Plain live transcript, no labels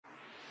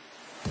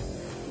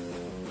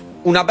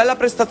Una bella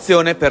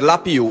prestazione per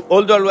l'APU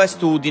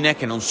Udine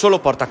che non solo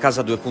porta a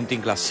casa 2 punti in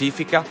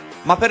classifica,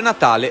 ma per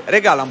Natale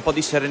regala un po'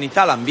 di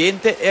serenità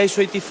all'ambiente e ai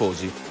suoi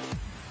tifosi.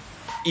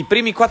 I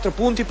primi 4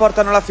 punti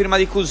portano la firma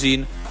di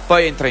Cousin,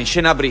 poi entra in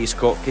scena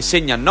Brisco che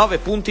segna 9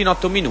 punti in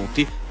 8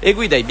 minuti e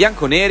guida i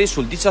bianconeri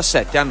sul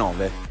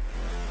 17-9.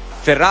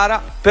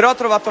 Ferrara però ha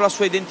trovato la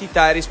sua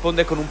identità e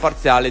risponde con un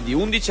parziale di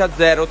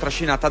 11-0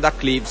 trascinata da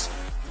Klebs.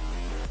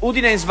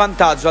 Udine è in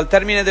svantaggio al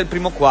termine del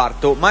primo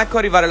quarto, ma ecco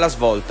arrivare la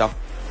svolta.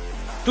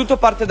 Tutto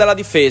parte dalla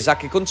difesa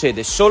che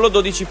concede solo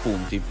 12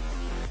 punti.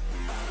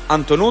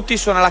 Antonutti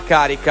suona la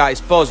carica,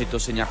 Esposito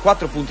segna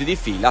 4 punti di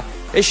fila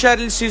e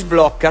Cheryl si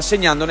sblocca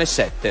segnandone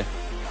 7.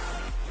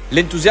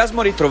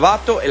 L'entusiasmo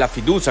ritrovato e la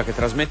fiducia che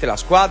trasmette la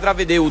squadra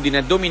vede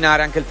Udine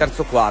dominare anche il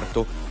terzo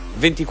quarto.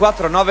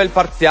 24-9 il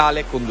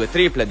parziale con 2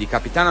 triple di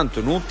capitano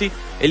Antonutti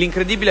e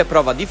l'incredibile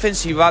prova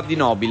difensiva di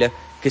Nobile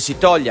che si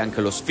toglie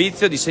anche lo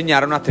sfizio di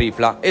segnare una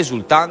tripla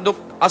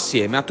esultando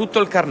assieme a tutto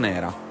il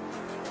Carnera.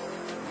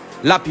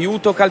 L'APU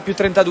tocca al più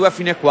 32 a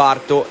fine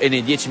quarto e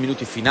nei 10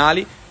 minuti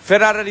finali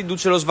Ferrara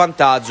riduce lo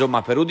svantaggio,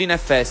 ma per Udine è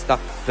festa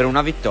per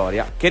una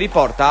vittoria che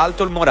riporta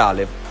alto il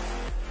morale.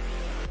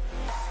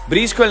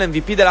 Brisco è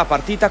l'MVP della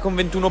partita con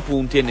 21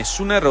 punti e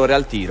nessun errore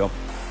al tiro.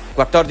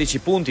 14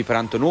 punti per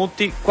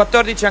Antonutti,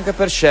 14 anche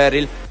per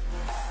Cheryl.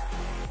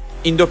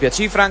 In doppia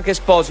cifra anche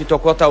Esposito a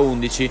quota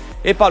 11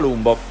 e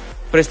Palumbo.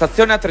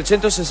 Prestazione a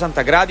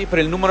 360 gradi per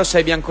il numero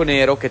 6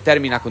 bianconero che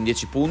termina con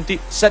 10 punti,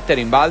 7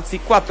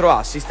 rimbalzi, 4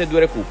 assist e 2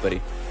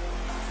 recuperi.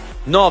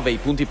 9 i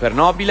punti per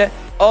Nobile,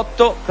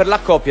 8 per la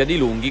coppia di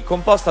lunghi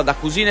composta da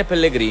Cousin e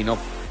Pellegrino,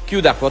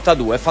 chiude a quota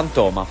 2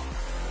 Fantoma.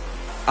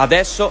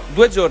 Adesso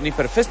 2 giorni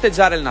per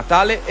festeggiare il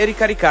Natale e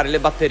ricaricare le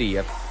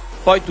batterie.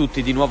 Poi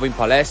tutti di nuovo in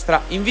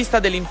palestra in vista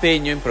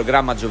dell'impegno in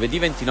programma giovedì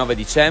 29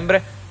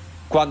 dicembre,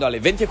 quando alle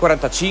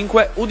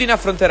 20:45 Udine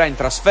affronterà in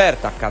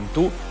trasferta a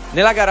Cantù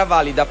nella gara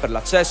valida per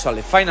l'accesso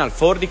alle Final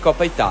Four di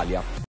Coppa Italia.